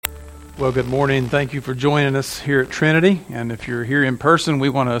Well, good morning. Thank you for joining us here at Trinity. And if you're here in person, we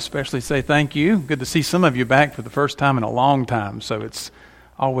want to especially say thank you. Good to see some of you back for the first time in a long time. So it's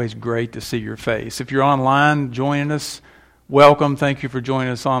always great to see your face. If you're online joining us, welcome. Thank you for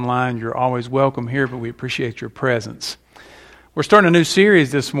joining us online. You're always welcome here, but we appreciate your presence. We're starting a new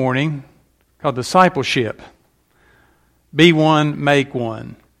series this morning called Discipleship. Be one, make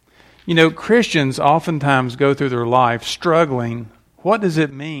one. You know, Christians oftentimes go through their life struggling. What does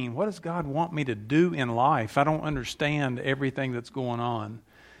it mean? What does God want me to do in life? I don't understand everything that's going on.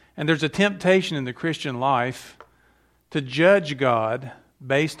 And there's a temptation in the Christian life to judge God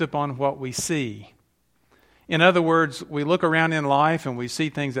based upon what we see. In other words, we look around in life and we see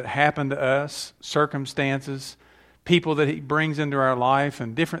things that happen to us, circumstances, people that He brings into our life,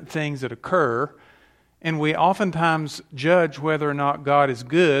 and different things that occur. And we oftentimes judge whether or not God is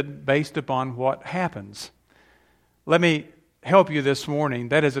good based upon what happens. Let me help you this morning.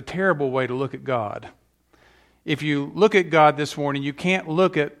 That is a terrible way to look at God. If you look at God this morning, you can't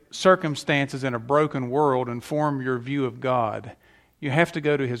look at circumstances in a broken world and form your view of God. You have to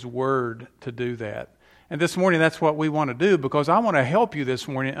go to His Word to do that. And this morning, that's what we want to do, because I want to help you this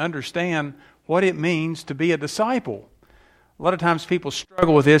morning understand what it means to be a disciple. A lot of times people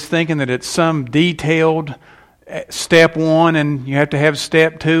struggle with this, thinking that it's some detailed step one and you have to have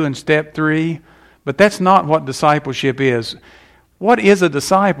step two and step three. But that's not what discipleship is. What is a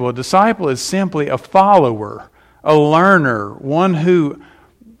disciple? A disciple is simply a follower, a learner, one who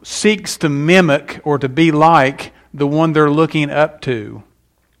seeks to mimic or to be like the one they're looking up to.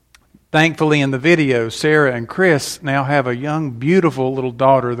 Thankfully, in the video, Sarah and Chris now have a young, beautiful little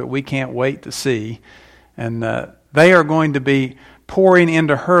daughter that we can't wait to see. And they are going to be pouring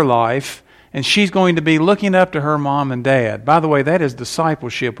into her life, and she's going to be looking up to her mom and dad. By the way, that is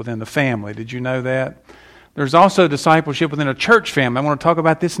discipleship within the family. Did you know that? There's also discipleship within a church family. I want to talk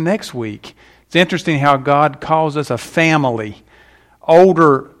about this next week. It's interesting how God calls us a family.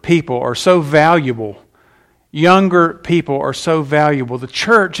 Older people are so valuable. Younger people are so valuable. The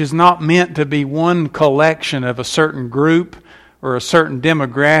church is not meant to be one collection of a certain group or a certain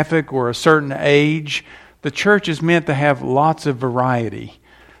demographic or a certain age. The church is meant to have lots of variety.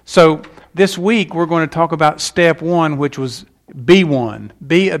 So this week we're going to talk about step one, which was be one,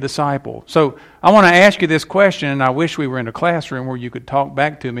 be a disciple. So I want to ask you this question, and I wish we were in a classroom where you could talk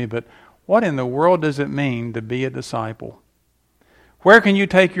back to me, but what in the world does it mean to be a disciple? Where can you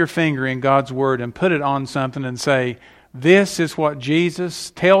take your finger in God's Word and put it on something and say, this is what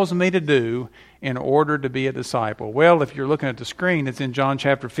Jesus tells me to do in order to be a disciple? Well, if you're looking at the screen, it's in John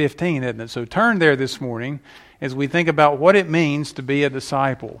chapter 15, isn't it? So turn there this morning as we think about what it means to be a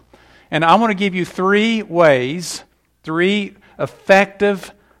disciple. And I want to give you three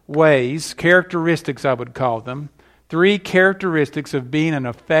effective ways, characteristics I would call them, three characteristics of being an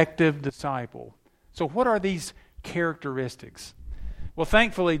effective disciple. So what are these characteristics? Well,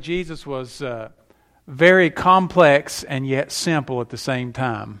 thankfully, Jesus was very complex and yet simple at the same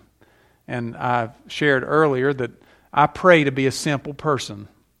time. And I've shared earlier that I pray to be a simple person.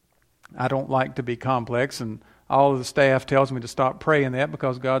 I don't like to be complex, and all of the staff tells me to stop praying that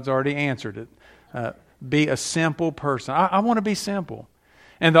because God's already answered it. Be a simple person. I want to be simple.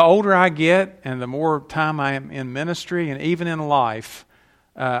 And the older I get and the more time I am in ministry and even in life,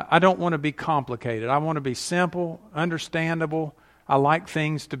 I don't want to be complicated. I want to be simple, understandable. I like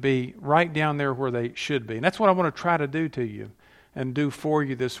things to be right down there where they should be. And that's what I want to try to do to you and do for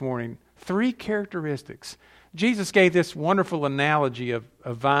you this morning. Three characteristics. Jesus gave this wonderful analogy of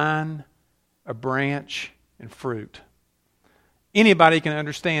a vine, a branch, and fruit. Anybody can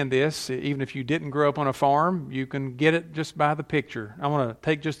understand this. Even if you didn't grow up on a farm, you can get it just by the picture. I want to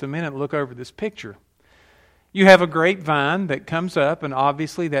take just a minute and look over this picture. You have a grapevine that comes up, and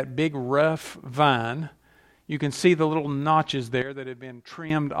obviously that big rough vine, you can see the little notches there that have been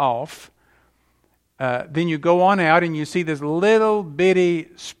trimmed off. Then you go on out and you see this little bitty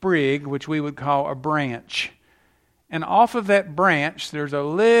sprig, which we would call a branch. And off of that branch, there's a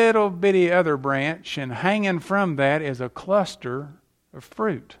little bitty other branch, and hanging from that is a cluster of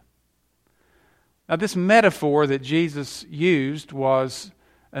fruit. Now, this metaphor that Jesus used was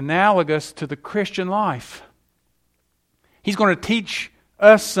analogous to the Christian life. He's going to teach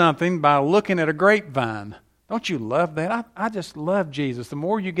us something by looking at a grapevine. Don't you love that? I just love Jesus. The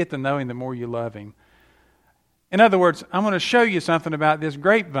more you get to know Him, the more you love Him. In other words, I'm going to show you something about this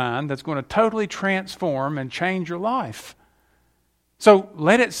grapevine that's going to totally transform and change your life. So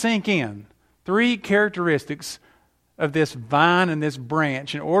let it sink in. Three characteristics of this vine and this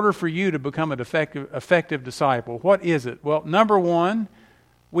branch in order for you to become an effective disciple. What is it? Well, number one,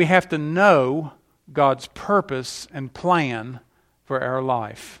 we have to know God's purpose and plan for our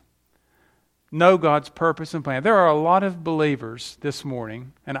life. know God's purpose and plan. There are a lot of believers this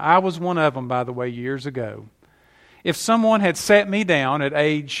morning, and I was one of them, by the way, years ago. If someone had sat me down at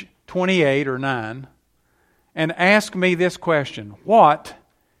age 28 or 9 and asked me this question, what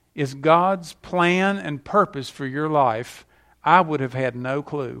is God's plan and purpose for your life, I would have had no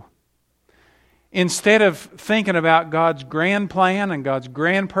clue. Instead of thinking about God's grand plan and God's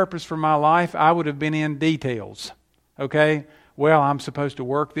grand purpose for my life, I would have been in details. Okay? Well, I'm supposed to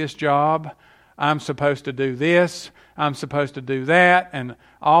work this job. I'm supposed to do this. I'm supposed to do that. And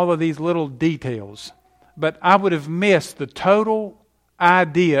all of these little details. But I would have missed the total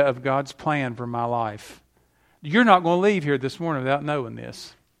idea of God's plan for my life. You're not going to leave here this morning without knowing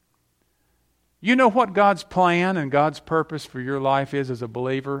this. You know what God's plan and God's purpose for your life is as a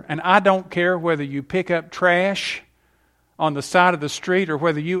believer? And I don't care whether you pick up trash on the side of the street or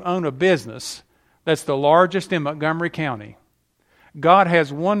whether you own a business that's the largest in Montgomery County. God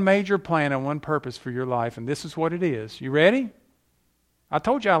has one major plan and one purpose for your life, and this is what it is. You ready? I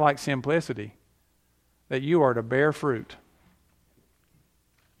told you I like simplicity. That you are to bear fruit.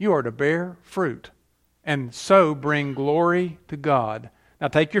 You are to bear fruit. And so bring glory to God. Now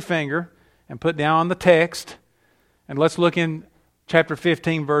take your finger and put down on the text. And let's look in chapter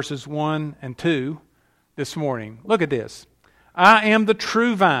 15, verses 1 and 2 this morning. Look at this. I am the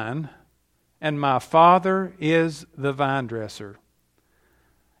true vine, and my Father is the vine dresser.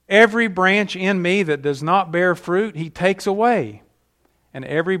 Every branch in me that does not bear fruit, He takes away. And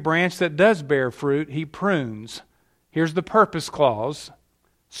every branch that does bear fruit, He prunes. Here's the purpose clause.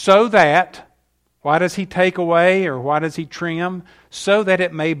 So that, why does He take away or why does He trim? So that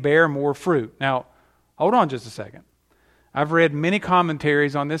it may bear more fruit. Now, hold on just a second. I've read many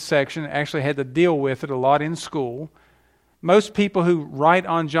commentaries on this section. Actually had to deal with it a lot in school. Most people who write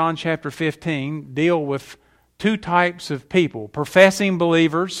on John chapter 15 deal with two types of people. Professing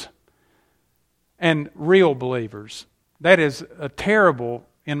believers and real believers. That is a terrible,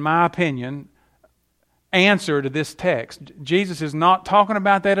 in my opinion, answer to this text. Jesus is not talking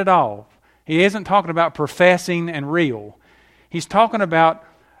about that at all. He isn't talking about professing and real. He's talking about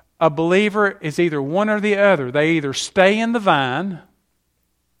a believer is either one or the other. They either stay in the vine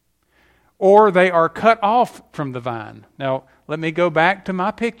or they are cut off from the vine. Now, let me go back to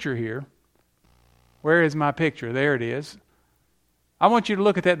my picture here. Where is my picture? There it is. I want you to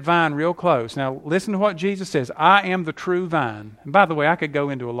look at that vine real close. Now, listen to what Jesus says. I am the true vine. And by the way, I could go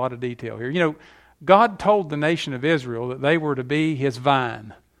into a lot of detail here. You know, God told the nation of Israel that they were to be His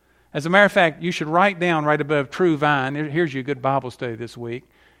vine. As a matter of fact, you should write down right above true vine. Here's your good Bible study this week.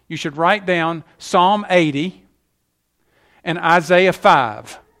 You should write down Psalm 80 and Isaiah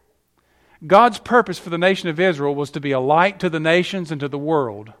 5. God's purpose for the nation of Israel was to be a light to the nations and to the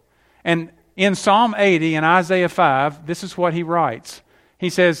world. And in Psalm 80 and Isaiah 5, this is what he writes. He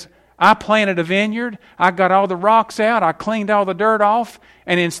says, I planted a vineyard, I got all the rocks out, I cleaned all the dirt off,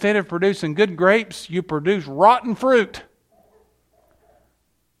 and instead of producing good grapes, you produce rotten fruit.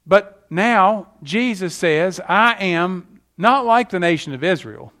 But now, Jesus says, I am not like the nation of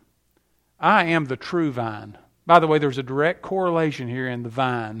Israel. I am the true vine. By the way, there's a direct correlation here in the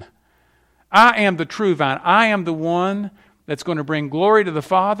vine. I am the true vine. I am the one that's going to bring glory to the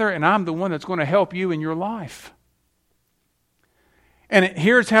Father, and I'm the one that's going to help you in your life. And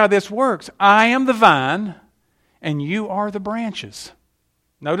here's how this works. I am the vine, and you are the branches.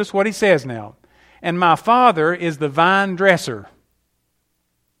 Notice what he says now. And my Father is the vine dresser.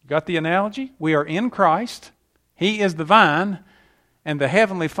 Got the analogy? We are in Christ. He is the vine, and the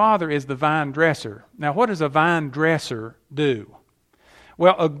Heavenly Father is the vine dresser. Now, what does a vine dresser do?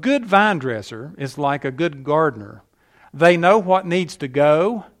 Well, a good vine dresser is like a good gardener. They know what needs to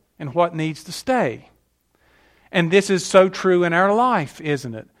go and what needs to stay. And this is so true in our life,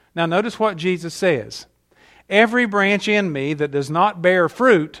 isn't it? Now notice what Jesus says. Every branch in me that does not bear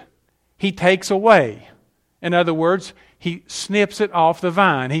fruit, He takes away. In other words, He snips it off the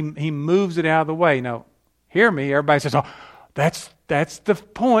vine. He moves it out of the way. Now, hear me. Everybody says, oh, that's the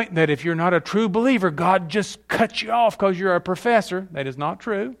point, that if you're not a true believer, God just cuts you off because you're a professor. That is not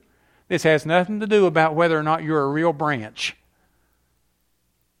true. This has nothing to do about whether or not you're a real branch.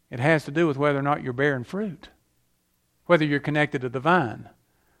 It has to do with whether or not you're bearing fruit, whether you're connected to the vine.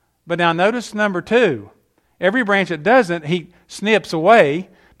 But now notice number 2. Every branch that doesn't, He snips away,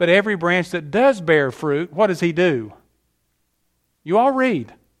 but every branch that does bear fruit, what does He do? You all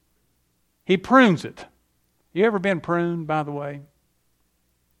read. He prunes it. You ever been pruned, by the way?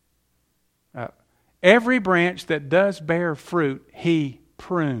 Every branch that does bear fruit, He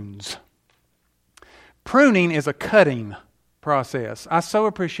prunes. Pruning is a cutting process. I so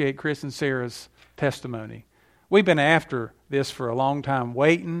appreciate Chris and Sarah's testimony. We've been after this for a long time,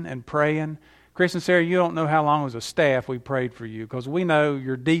 waiting and praying. Chris and Sarah, you don't know how long as a staff we prayed for you, because we know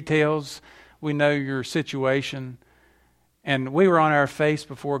your details, we know your situation, and we were on our face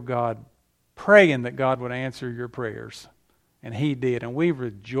before God praying that God would answer your prayers. And He did, and we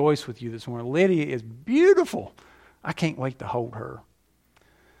rejoice with you this morning. Lydia is beautiful. I can't wait to hold her.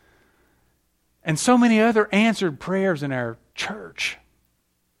 And so many other answered prayers in our church.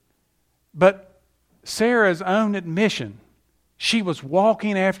 But Sarah's own admission, she was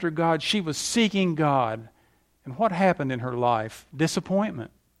walking after God. She was seeking God. And what happened in her life?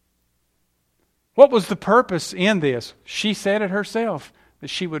 Disappointment. What was the purpose in this? She said it herself, that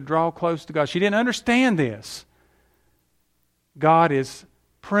she would draw close to God. She didn't understand this. God is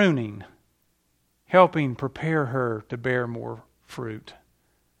pruning, helping prepare her to bear more fruit.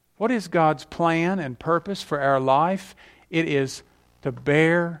 What is God's plan and purpose for our life? It is to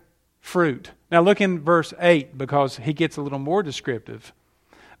bear fruit. Now look in verse 8, because he gets a little more descriptive.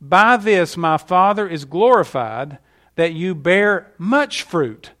 By this my Father is glorified, that you bear much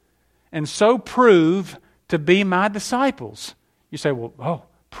fruit, and so prove to be my disciples. You say, well,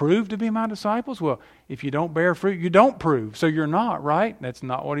 prove to be my disciples? Well, if you don't bear fruit, you don't prove. So you're not, right? That's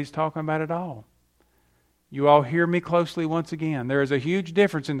not what he's talking about at all. You all hear me closely once again. There is a huge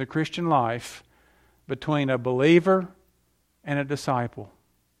difference in the Christian life between a believer and a disciple.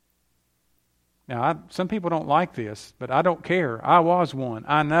 Now, some people don't like this, but I don't care. I was one.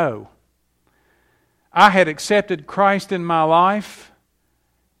 I know. I had accepted Christ in my life.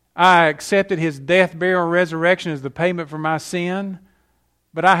 I accepted His death, burial, and resurrection as the payment for my sin.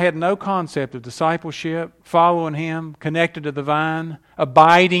 But I had no concept of discipleship, following Him, connected to the vine,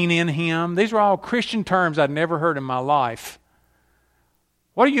 abiding in Him. These were all Christian terms I'd never heard in my life.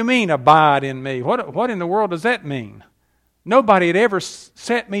 What do you mean, abide in me? What in the world does that mean? Nobody had ever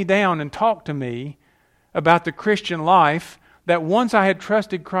sat me down and talked to me about the Christian life, that once I had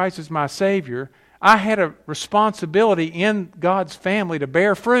trusted Christ as my Savior, I had a responsibility in God's family to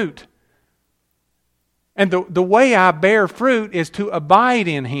bear fruit. And the way I bear fruit is to abide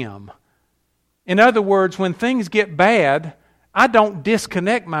in Him. In other words, when things get bad, I don't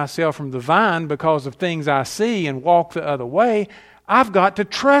disconnect myself from the vine because of things I see and walk the other way. I've got to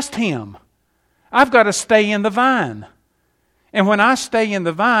trust Him. I've got to stay in the vine. And when I stay in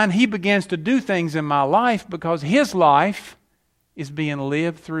the vine, He begins to do things in my life because His life is being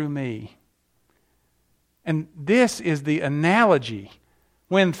lived through me. And this is the analogy.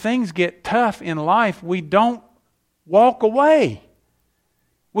 When things get tough in life, we don't walk away.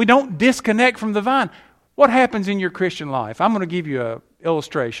 We don't disconnect from the vine. What happens in your Christian life? I'm going to give you an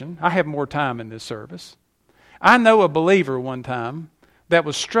illustration. I have more time in this service. I know a believer one time that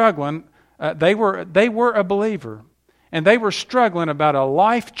was struggling. They were a believer, and they were struggling about a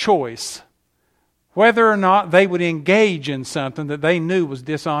life choice, whether or not they would engage in something that they knew was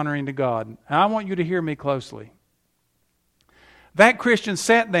dishonoring to God. And I want you to hear me closely. That Christian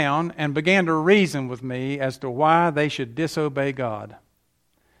sat down and began to reason with me as to why they should disobey God.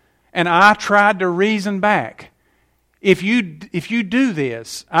 And I tried to reason back. If you do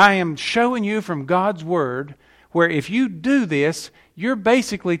this, I am showing you from God's Word where if you do this, you're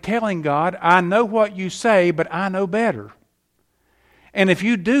basically telling God, I know what you say, but I know better. And if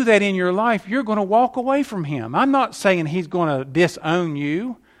you do that in your life, you're going to walk away from Him. I'm not saying He's going to disown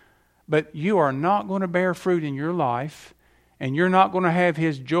you, but you are not going to bear fruit in your life. And you're not going to have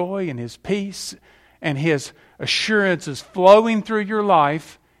His joy and His peace and His assurances flowing through your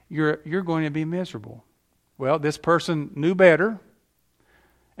life. You're going to be miserable. Well, this person knew better.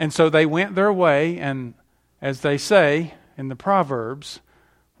 And so they went their way. And as they say in the Proverbs,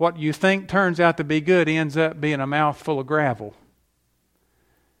 what you think turns out to be good ends up being a mouthful of gravel.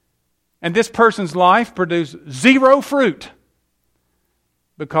 And this person's life produced zero fruit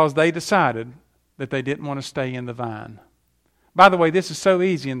because they decided that they didn't want to stay in the vine. By the way, this is so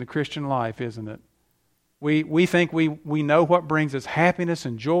easy in the Christian life, isn't it? We think we know what brings us happiness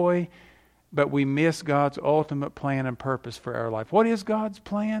and joy, but we miss God's ultimate plan and purpose for our life. What is God's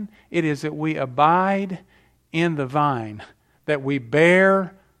plan? It is that we abide in the vine, that we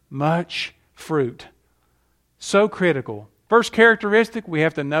bear much fruit. So critical. First characteristic, we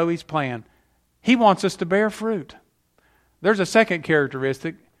have to know His plan. He wants us to bear fruit. There's a second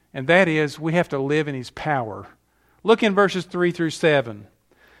characteristic, and that is we have to live in His power. Look in verses 3 through 7.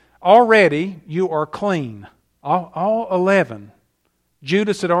 Already you are clean. All 11.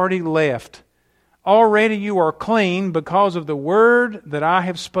 Judas had already left. Already you are clean because of the word that I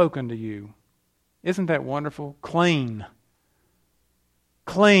have spoken to you. Isn't that wonderful? Clean.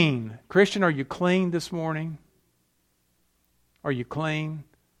 Clean. Christian, are you clean this morning? Are you clean?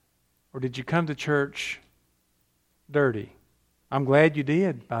 Or did you come to church dirty? I'm glad you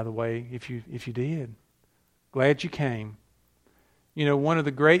did, by the way, if you did. Glad you came. You know, one of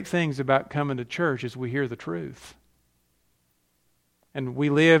the great things about coming to church is we hear the truth. And we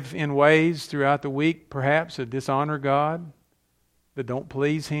live in ways throughout the week, perhaps, that dishonor God, that don't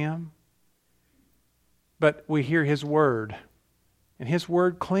please Him. But we hear His Word. And His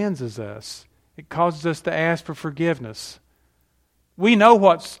Word cleanses us. It causes us to ask for forgiveness. We know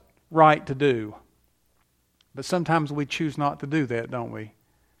what's right to do. But sometimes we choose not to do that, don't we?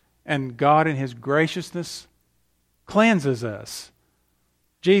 And God in His graciousness cleanses us.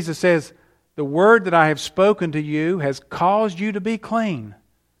 Jesus says, the word that I have spoken to you has caused you to be clean.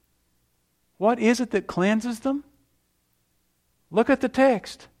 What is it that cleanses them? Look at the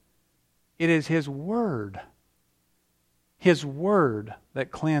text. It is His Word. His Word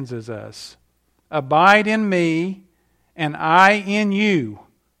that cleanses us. Abide in me, and I in you.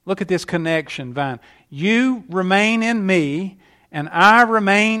 Look at this connection, Vine. You remain in me, and I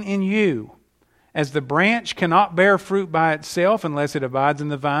remain in you. As the branch cannot bear fruit by itself unless it abides in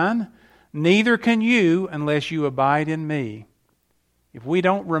the vine, neither can you unless you abide in me. If we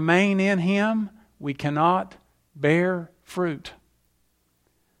don't remain in Him, we cannot bear fruit.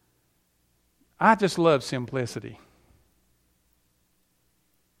 I just love simplicity.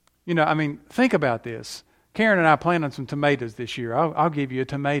 You know, I mean, think about this. Karen and I planted some tomatoes this year. I'll give you a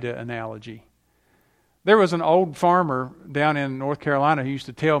tomato analogy. There was an old farmer down in North Carolina who used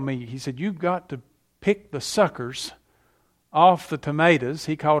to tell me, he said, you've got to pick the suckers off the tomatoes.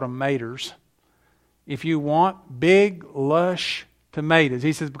 He called them maters. If you want big, lush tomatoes.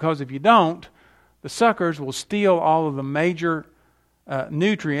 He says, because if you don't, the suckers will steal all of the major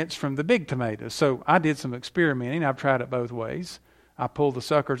nutrients from the big tomatoes. So I did some experimenting. I've tried it both ways. I pulled the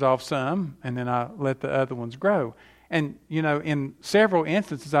suckers off some, and then I let the other ones grow. And, you know, in several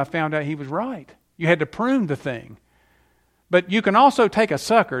instances, I found out he was right. You had to prune the thing. But you can also take a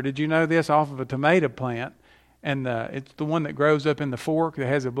sucker, did you know this, off of a tomato plant, and it's the one that grows up in the fork that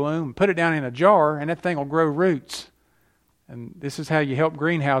has a bloom. Put it down in a jar, and that thing will grow roots. And this is how you help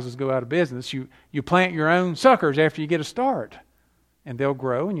greenhouses go out of business. You plant your own suckers after you get a start, and they'll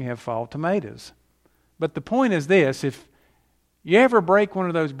grow, and you have fall tomatoes. But the point is this, if you ever break one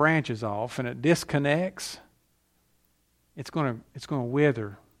of those branches off and it disconnects, it's going to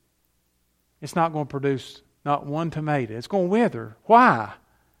wither. It's not going to produce not one tomato. It's going to wither. Why?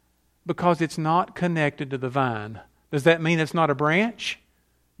 Because it's not connected to the vine. Does that mean it's not a branch?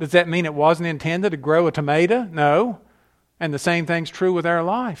 Does that mean it wasn't intended to grow a tomato? No. And the same thing's true with our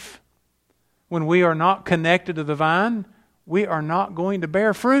life. When we are not connected to the vine, we are not going to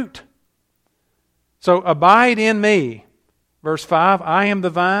bear fruit. So abide in me. Verse 5, I am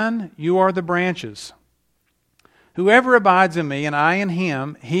the vine, you are the branches. Whoever abides in me and I in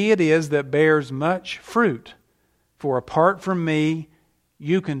him, he it is that bears much fruit. For apart from me,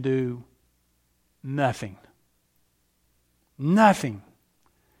 you can do nothing. Nothing.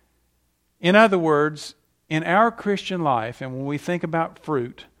 In other words, in our Christian life, and when we think about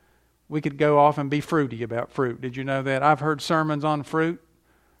fruit, we could go off and be fruity about fruit. Did you know that? I've heard sermons on fruit,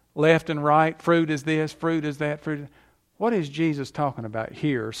 left and right. Fruit is this, fruit is that, fruit is... What is Jesus talking about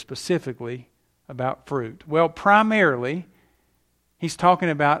here specifically about fruit? Well, primarily, He's talking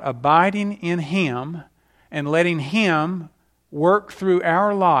about abiding in Him and letting Him work through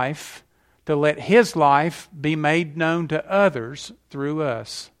our life to let His life be made known to others through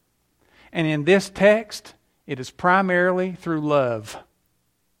us. And in this text, it is primarily through love.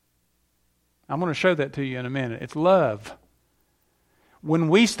 I'm going to show that to you in a minute. It's love. When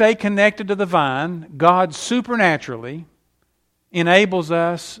we stay connected to the vine, God supernaturally enables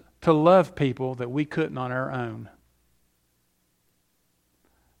us to love people that we couldn't on our own.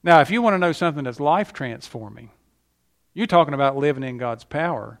 Now, if you want to know something that's life transforming, you're talking about living in God's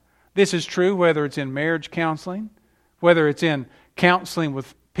power. This is true whether it's in marriage counseling, whether it's in counseling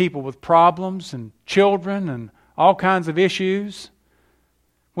with people with problems and children and all kinds of issues.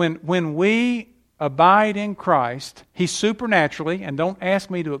 When we abide in Christ, He supernaturally, and don't ask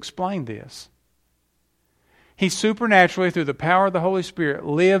me to explain this, He supernaturally, through the power of the Holy Spirit,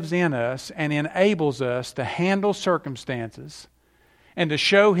 lives in us and enables us to handle circumstances and to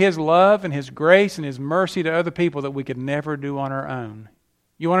show His love and His grace and His mercy to other people that we could never do on our own.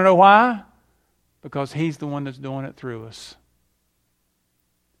 You want to know why? Because He's the one that's doing it through us.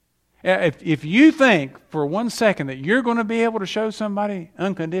 If you think for 1 second that you're going to be able to show somebody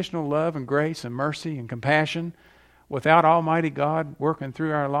unconditional love and grace and mercy and compassion without Almighty God working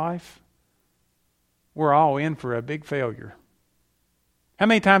through our life, we're all in for a big failure. How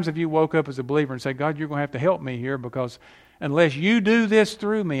many times have you woke up as a believer and said, God, you're going to have to help me here because unless you do this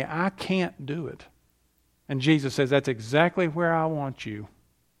through me, I can't do it. And Jesus says, that's exactly where I want you.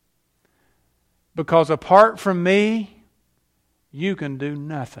 Because apart from me, you can do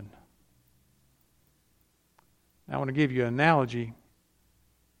nothing. I want to give you an analogy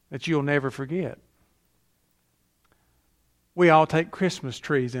that you'll never forget. We all take Christmas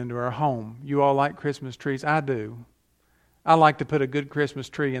trees into our home. You all like Christmas trees? I do. I like to put a good Christmas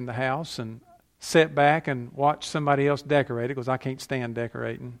tree in the house and sit back and watch somebody else decorate it because I can't stand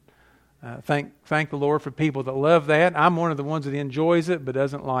decorating. Thank the Lord for people that love that. I'm one of the ones that enjoys it but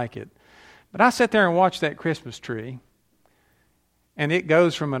doesn't like it. But I sit there and watch that Christmas tree, and it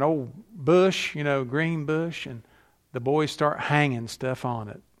goes from an old bush, green bush, and the boys start hanging stuff on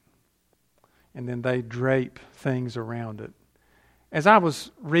it. And then they drape things around it. As I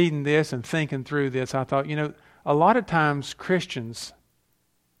was reading this and thinking through this, I thought, a lot of times Christians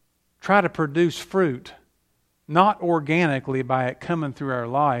try to produce fruit, not organically by it coming through our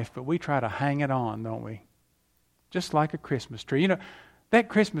life, but we try to hang it on, don't we? Just like a Christmas tree. That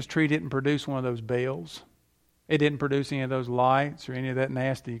Christmas tree didn't produce one of those bells. It didn't produce any of those lights or any of that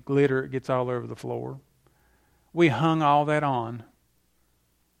nasty glitter that gets all over the floor. We hung all that on.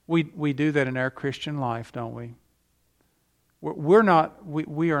 We do that in our Christian life, don't we? We are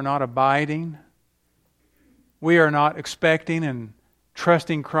not abiding. We are not expecting and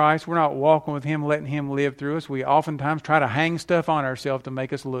trusting Christ. We're not walking with Him, letting Him live through us. We oftentimes try to hang stuff on ourselves to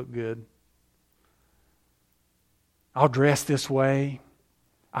make us look good. I'll dress this way.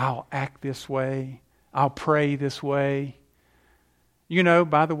 I'll act this way. I'll pray this way.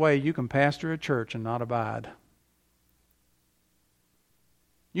 By the way, you can pastor a church and not abide.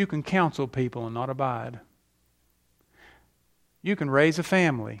 You can counsel people and not abide. You can raise a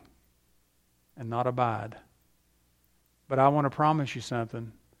family and not abide. But I want to promise you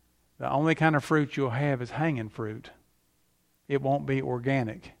something. The only kind of fruit you'll have is hanging fruit. It won't be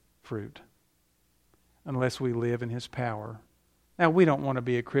organic fruit unless we live in His power. Now, we don't want to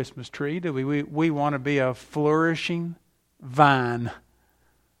be a Christmas tree, do we? We want to be a flourishing vine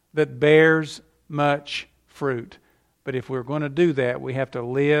that bears much fruit. But if we're going to do that, we have to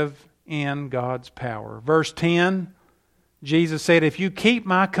live in God's power. Verse 10, Jesus said, if you keep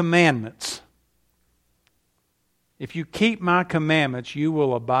my commandments, you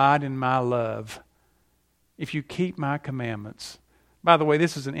will abide in my love. If you keep my commandments. By the way,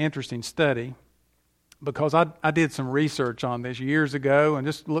 this is an interesting study because I did some research on this years ago and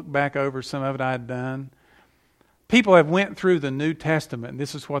just looked back over some of it I had done. People have went through the New Testament and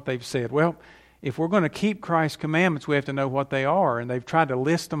this is what they've said. Well, if we're going to keep Christ's commandments, we have to know what they are. And they've tried to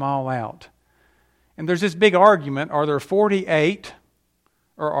list them all out. And there's this big argument, are there 48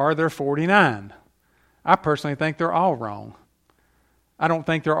 or are there 49? I personally think they're all wrong. I don't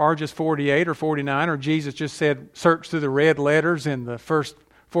think there are just 48 or 49, or Jesus just said, search through the red letters in the first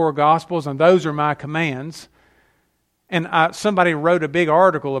 4 Gospels, and those are my commands. And somebody wrote a big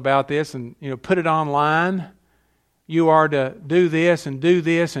article about this and put it online. You are to do this and do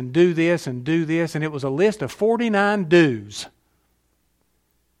this and do this and do this. And it was a list of 49 do's.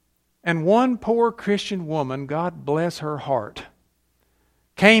 And one poor Christian woman, God bless her heart,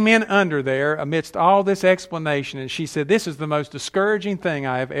 came in under there amidst all this explanation, and she said, this is the most discouraging thing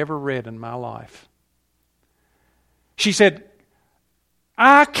I have ever read in my life. She said,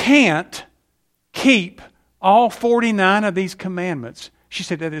 I can't keep all 49 of these commandments. She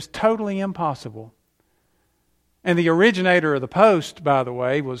said, that is totally impossible. And the originator of the Post, by the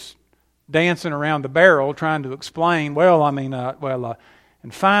way, was dancing around the barrel trying to explain,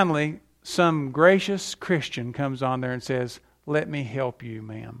 and finally, some gracious Christian comes on there and says, let me help you,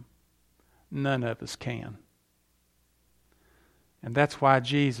 ma'am. None of us can. And that's why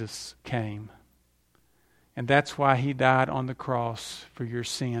Jesus came. And that's why He died on the cross for your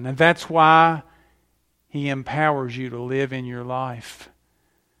sin. And that's why He empowers you to live in your life.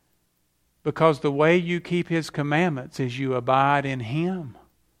 Because the way you keep His commandments is you abide in Him.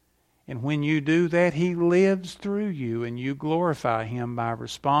 And when you do that, He lives through you and you glorify Him by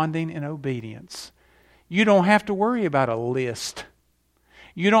responding in obedience. You don't have to worry about a list.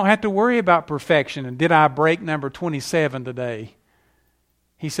 You don't have to worry about perfection. And did I break number 27 today?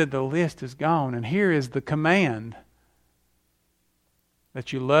 He said the list is gone. And here is the command.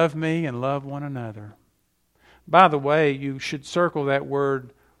 That you love me and love one another. By the way, you should circle that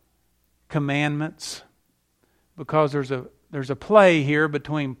word commandments. Because there's a play here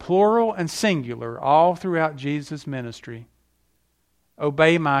between plural and singular all throughout Jesus' ministry.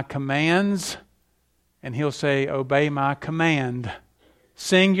 Obey my commands. And He'll say, obey my command.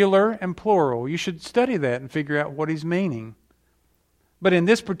 Singular and plural. You should study that and figure out what He's meaning. But in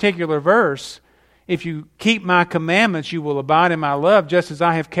this particular verse, if you keep my commandments, you will abide in my love, just as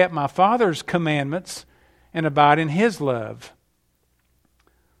I have kept my Father's commandments and abide in His love.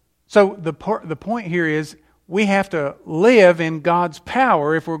 So the point here is we have to live in God's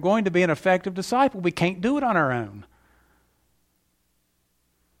power if we're going to be an effective disciple. We can't do it on our own.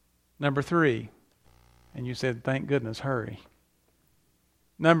 Number 3, and you said, thank goodness, hurry.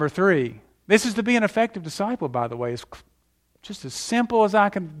 Number 3, this is to be an effective disciple, by the way. It's just as simple as I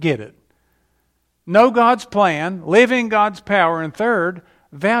can get it. Know God's plan, live in God's power, and third,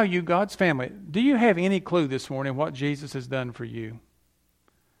 value God's family. Do you have any clue this morning what Jesus has done for you?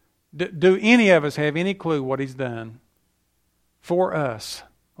 Do any of us have any clue what He's done for us?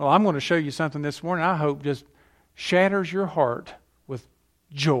 Well, I'm going to show you something this morning I hope just shatters your heart with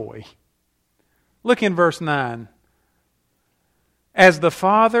joy. Look in verse 9. As the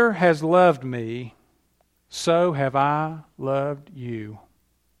Father has loved me, so have I loved you.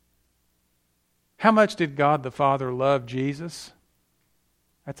 How much did God the Father love Jesus?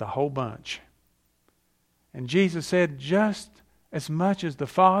 That's a whole bunch. And Jesus said, just as much as the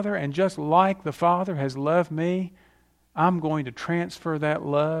Father and just like the Father has loved me, I'm going to transfer that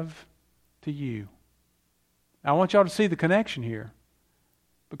love to you. Now, I want y'all to see the connection here.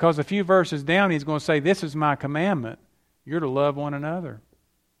 Because a few verses down, He's going to say, this is my commandment. You're to love one another.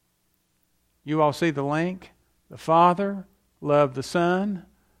 You all see the link? The Father loved the Son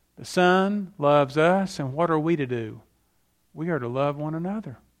loves us, and what are we to do? We are to love one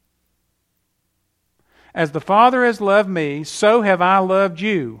another. As the Father has loved me, so have I loved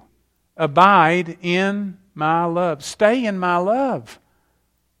you. Abide in my love. Stay in my love.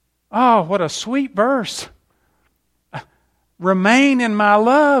 Oh, what a sweet verse. Remain in my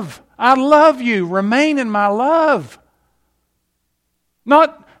love. I love you. Remain in my love.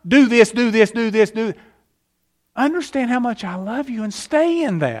 Not do this, do this, do this, do this. Understand how much I love you and stay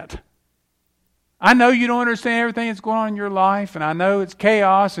in that. I know you don't understand everything that's going on in your life, and I know it's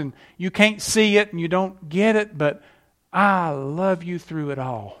chaos and you can't see it and you don't get it, but I love you through it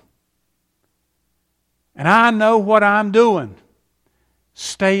all. And I know what I'm doing.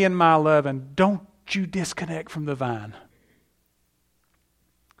 Stay in my love and don't you disconnect from the vine.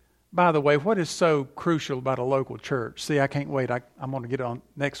 By the way, what is so crucial about a local church? See, I can't wait. I'm going to get on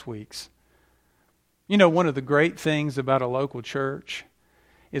next week's. You know, one of the great things about a local church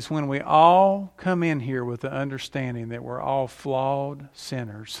is when we all come in here with the understanding that we're all flawed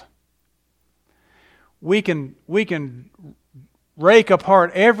sinners. We can rake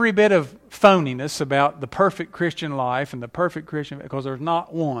apart every bit of phoniness about the perfect Christian life and the perfect Christian, because there's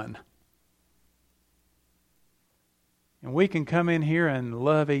not one. And we can come in here and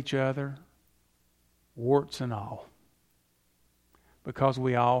love each other, warts and all, because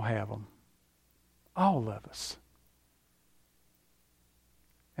we all have them. All of us.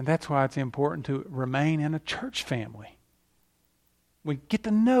 And that's why it's important to remain in a church family. We get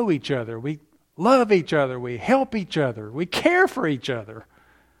to know each other. We love each other. We help each other. We care for each other.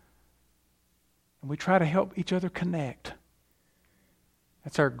 And we try to help each other connect.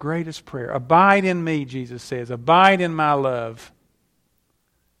 That's our greatest prayer. Abide in me, Jesus says. Abide in my love.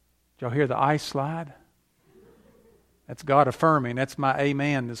 Did y'all hear the ice slide? That's God affirming. That's my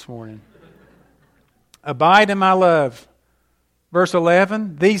amen this morning. Abide in my love. Verse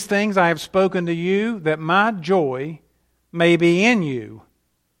 11, these things I have spoken to you, that my joy may be in you.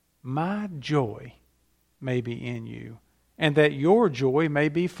 My joy may be in you, and that your joy may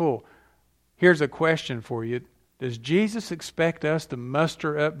be full. Here's a question for you. Does Jesus expect us to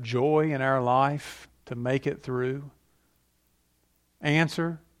muster up joy in our life to make it through?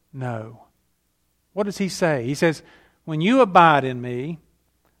 Answer, no. What does He say? He says, when you abide in me,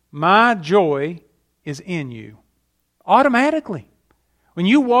 my joy is in you. Automatically. When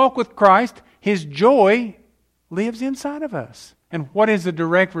you walk with Christ, His joy lives inside of us. And what is the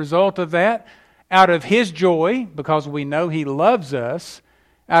direct result of that? Out of His joy, because we know He loves us,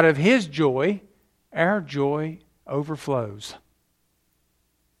 out of His joy, our joy overflows.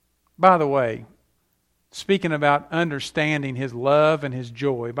 By the way, speaking about understanding His love and His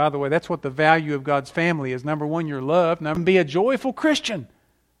joy, by the way, that's what the value of God's family is. Number one, you're loved. Number, be a joyful Christian.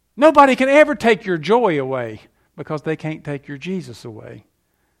 Nobody can ever take your joy away because they can't take your Jesus away.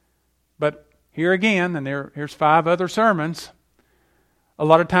 But here again, and here's 5 other sermons, a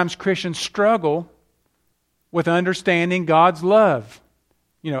lot of times Christians struggle with understanding God's love.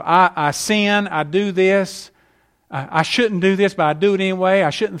 You know, I sin, I do this, I shouldn't do this, but I do it anyway. I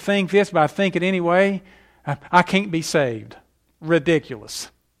shouldn't think this, but I think it anyway. I can't be saved. Ridiculous.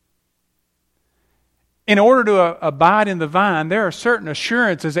 In order to abide in the vine, there are certain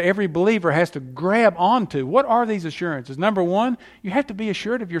assurances that every believer has to grab onto. What are these assurances? Number one, you have to be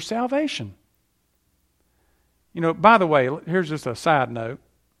assured of your salvation. You know, by the way, here's just a side note.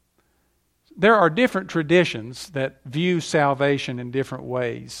 There are different traditions that view salvation in different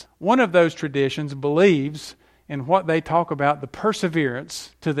ways. One of those traditions believes in what they talk about the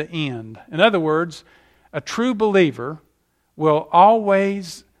perseverance to the end. In other words, a true believer will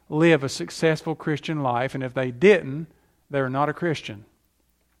always live a successful Christian life, and if they didn't, they're not a Christian.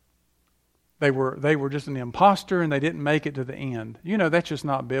 They were just an imposter and they didn't make it to the end. You know, that's just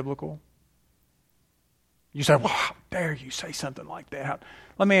not biblical. You say, well, how dare you say something like that?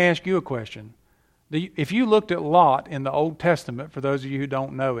 Let me ask you a question. If you looked at Lot in the Old Testament, for those of you who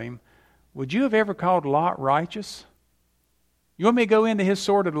don't know him, would you have ever called Lot righteous? You want me to go into his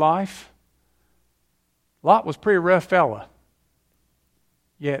sordid life? Lot was a pretty rough fella.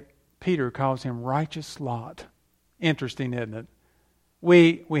 Yet Peter calls him righteous Lot. Interesting, isn't it?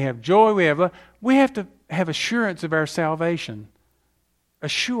 We have joy, we have love. We have to have assurance of our salvation.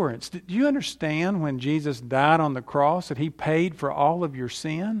 Assurance. Do you understand when Jesus died on the cross that He paid for all of your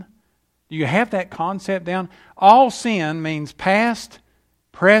sin? Do you have that concept down? All sin means past,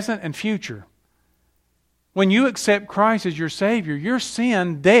 present, and future. When you accept Christ as your Savior, your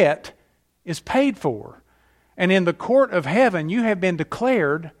sin debt is paid for. And in the court of heaven, you have been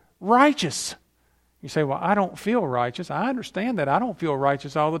declared righteous. You say, well, I don't feel righteous. I understand that. I don't feel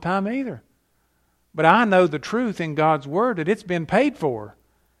righteous all the time either. But I know the truth in God's Word that it's been paid for.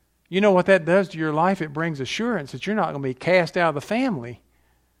 You know what that does to your life? It brings assurance that you're not going to be cast out of the family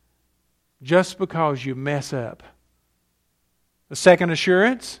just because you mess up. The second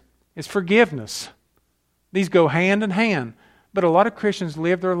assurance is forgiveness. These go hand in hand. But a lot of Christians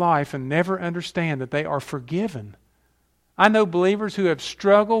live their life and never understand that they are forgiven. I know believers who have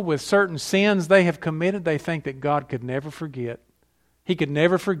struggled with certain sins they have committed. They think that God could never forget. He could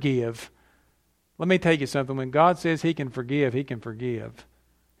never forgive. Let me tell you something. When God says He can forgive, He can forgive.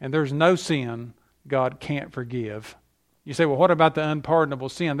 And there's no sin God can't forgive. You say, well, what about the unpardonable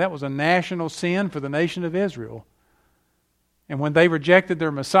sin? That was a national sin for the nation of Israel. And when they rejected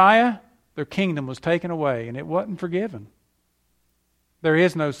their Messiah, their kingdom was taken away, and it wasn't forgiven. There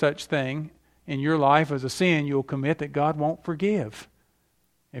is no such thing in your life as a sin you'll commit that God won't forgive.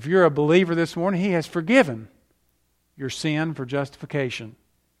 If you're a believer this morning, He has forgiven your sin for justification.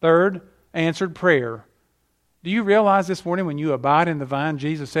 Third, answered prayer. Do you realize this morning when you abide in the vine,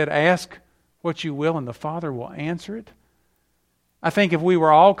 Jesus said, ask what you will and the Father will answer it? I think if we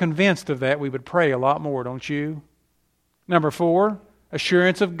were all convinced of that, we would pray a lot more, don't you? Number 4,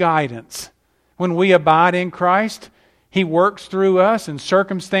 assurance of guidance. When we abide in Christ, He works through us in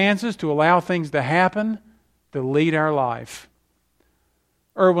circumstances to allow things to happen to lead our life.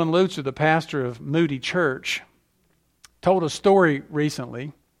 Erwin Lutzer, the pastor of Moody Church, told a story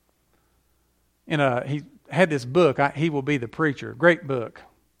recently. He had this book, He Will Be the Preacher. Great book.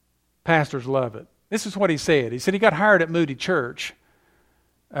 Pastors love it. This is what he said. He said he got hired at Moody Church,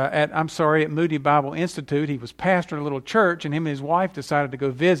 at Moody Bible Institute. He was pastoring a little church, and him and his wife decided to go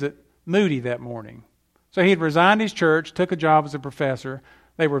visit Moody that morning. So he had resigned his church, took a job as a professor.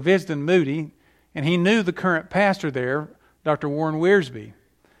 They were visiting Moody, and he knew the current pastor there, Dr. Warren Wiersbe.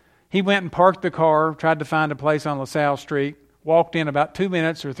 He went and parked the car, tried to find a place on LaSalle Street, walked in about 2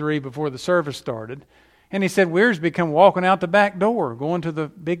 minutes or 3 before the service started, and he said Wiersbe come walking out the back door, going to the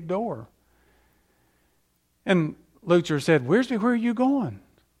big door. And Lutzer said, Wiersbe, where are you going?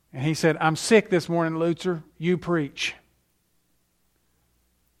 And he said, I'm sick this morning, Lutzer. You preach.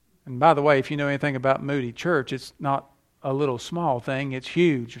 And by the way, if you know anything about Moody Church, it's not a little small thing. It's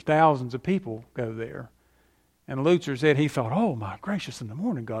huge. Thousands of people go there. And Lutzer said he thought, oh my gracious in the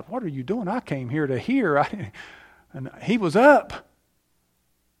morning, God, what are you doing? I came here to hear. And he was up.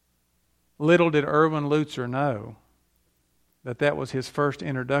 Little did Erwin Lutzer know that was his first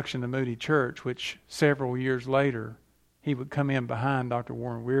introduction to Moody Church, which several years later he would come in behind Dr.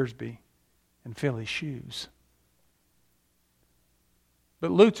 Warren Wiersbe and fill his shoes.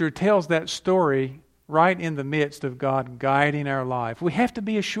 But Lutzer tells that story right in the midst of God guiding our life. We have to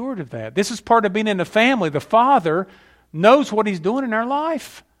be assured of that. This is part of being in the family. The Father knows what He's doing in our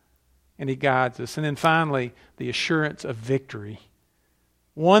life, and He guides us. And then finally, the assurance of victory.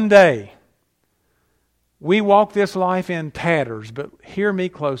 One day, we walk this life in tatters, but hear me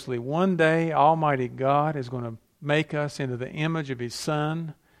closely. One day, Almighty God is going to make us into the image of His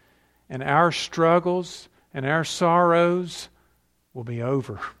Son, and our struggles and our sorrows will be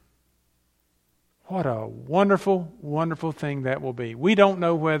over. What a wonderful, wonderful thing that will be. We don't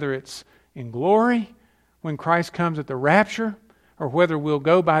know whether it's in glory when Christ comes at the rapture or whether we'll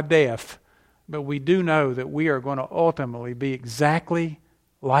go by death, but we do know that we are going to ultimately be exactly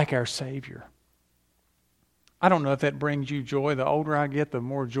like our Savior. I don't know if that brings you joy. The older I get, the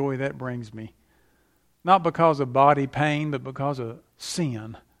more joy that brings me. Not because of body pain, but because of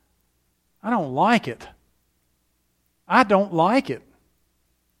sin. I don't like it. I don't like it.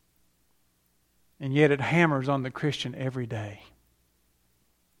 And yet it hammers on the Christian every day.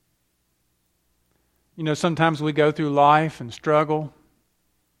 You know, sometimes we go through life and struggle.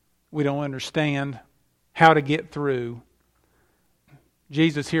 We don't understand how to get through.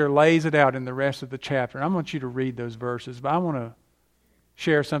 Jesus here lays it out in the rest of the chapter. I want you to read those verses, but I want to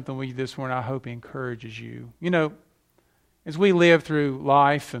share something with you this morning I hope encourages you. You know, as we live through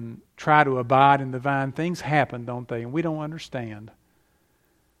life and try to abide in the vine, things happen, don't they? And we don't understand.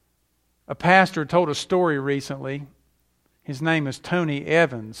 A pastor told a story recently. His name is Tony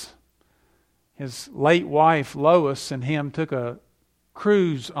Evans. His late wife, Lois, and him took a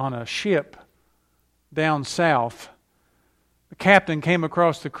cruise on a ship down south. The captain came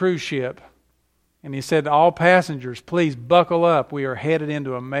across the cruise ship and he said to all passengers, please buckle up. We are headed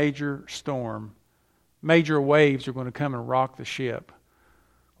into a major storm. Major waves are going to come and rock the ship.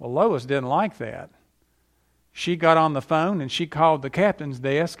 Well, Lois didn't like that. She got on the phone and she called the captain's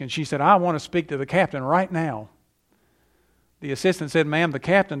desk and she said, I want to speak to the captain right now. The assistant said, ma'am, the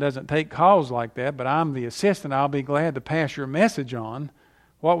captain doesn't take calls like that, but I'm the assistant. I'll be glad to pass your message on.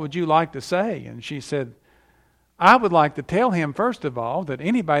 What would you like to say? And she said, I would like to tell him, first of all, that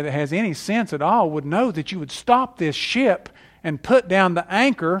anybody that has any sense at all would know that you would stop this ship and put down the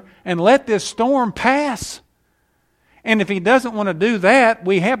anchor and let this storm pass. And if he doesn't want to do that,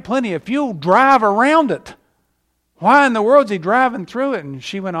 we have plenty of fuel. Drive around it. Why in the world is he driving through it? And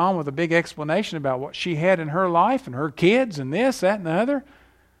she went on with a big explanation about what she had in her life and her kids and this, that, and the other.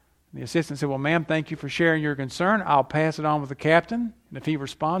 The assistant said, well, ma'am, thank you for sharing your concern. I'll pass it on with the captain. And if he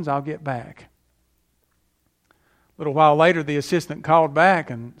responds, I'll get back. A little while later, the assistant called back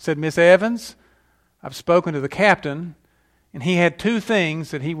and said, Miss Evans, I've spoken to the captain, and he had two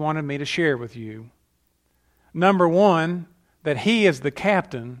things that he wanted me to share with you. Number one, that he is the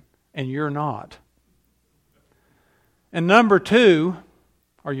captain and you're not. And number two,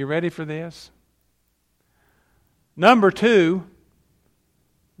 are you ready for this? Number two,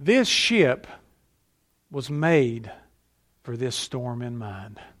 this ship was made for this storm in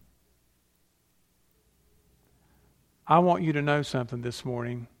mind. I want you to know something this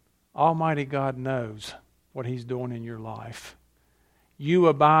morning. Almighty God knows what He's doing in your life. You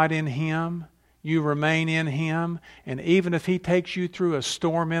abide in Him, you remain in Him, and even if He takes you through a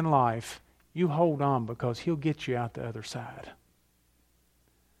storm in life, you hold on because He'll get you out the other side.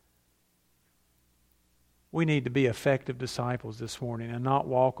 We need to be effective disciples this morning and not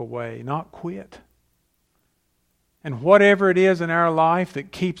walk away, not quit. And whatever it is in our life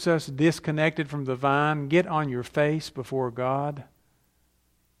that keeps us disconnected from the vine, get on your face before God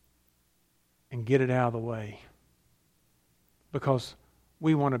and get it out of the way. Because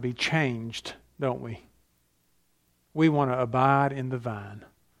we want to be changed, don't we? We want to abide in the vine.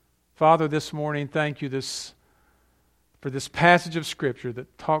 Father, this morning, thank you for this passage of Scripture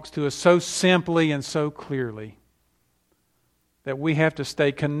that talks to us so simply and so clearly that we have to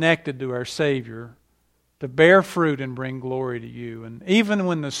stay connected to our Savior to bear fruit and bring glory to you. And even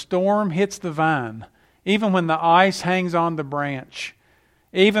when the storm hits the vine, even when the ice hangs on the branch,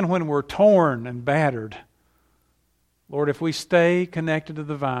 even when we're torn and battered, Lord, if we stay connected to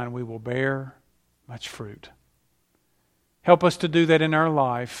the vine, we will bear much fruit. Help us to do that in our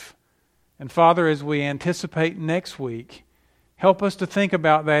life. And Father, as we anticipate next week, help us to think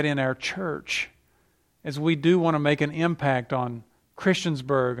about that in our church as we do want to make an impact on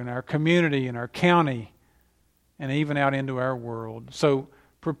Christiansburg and our community and our county and even out into our world. So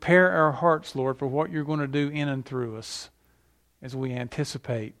prepare our hearts, Lord, for what you're going to do in and through us as we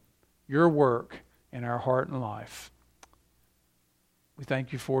anticipate your work in our heart and life. We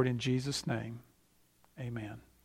thank you for it in Jesus' name. Amen.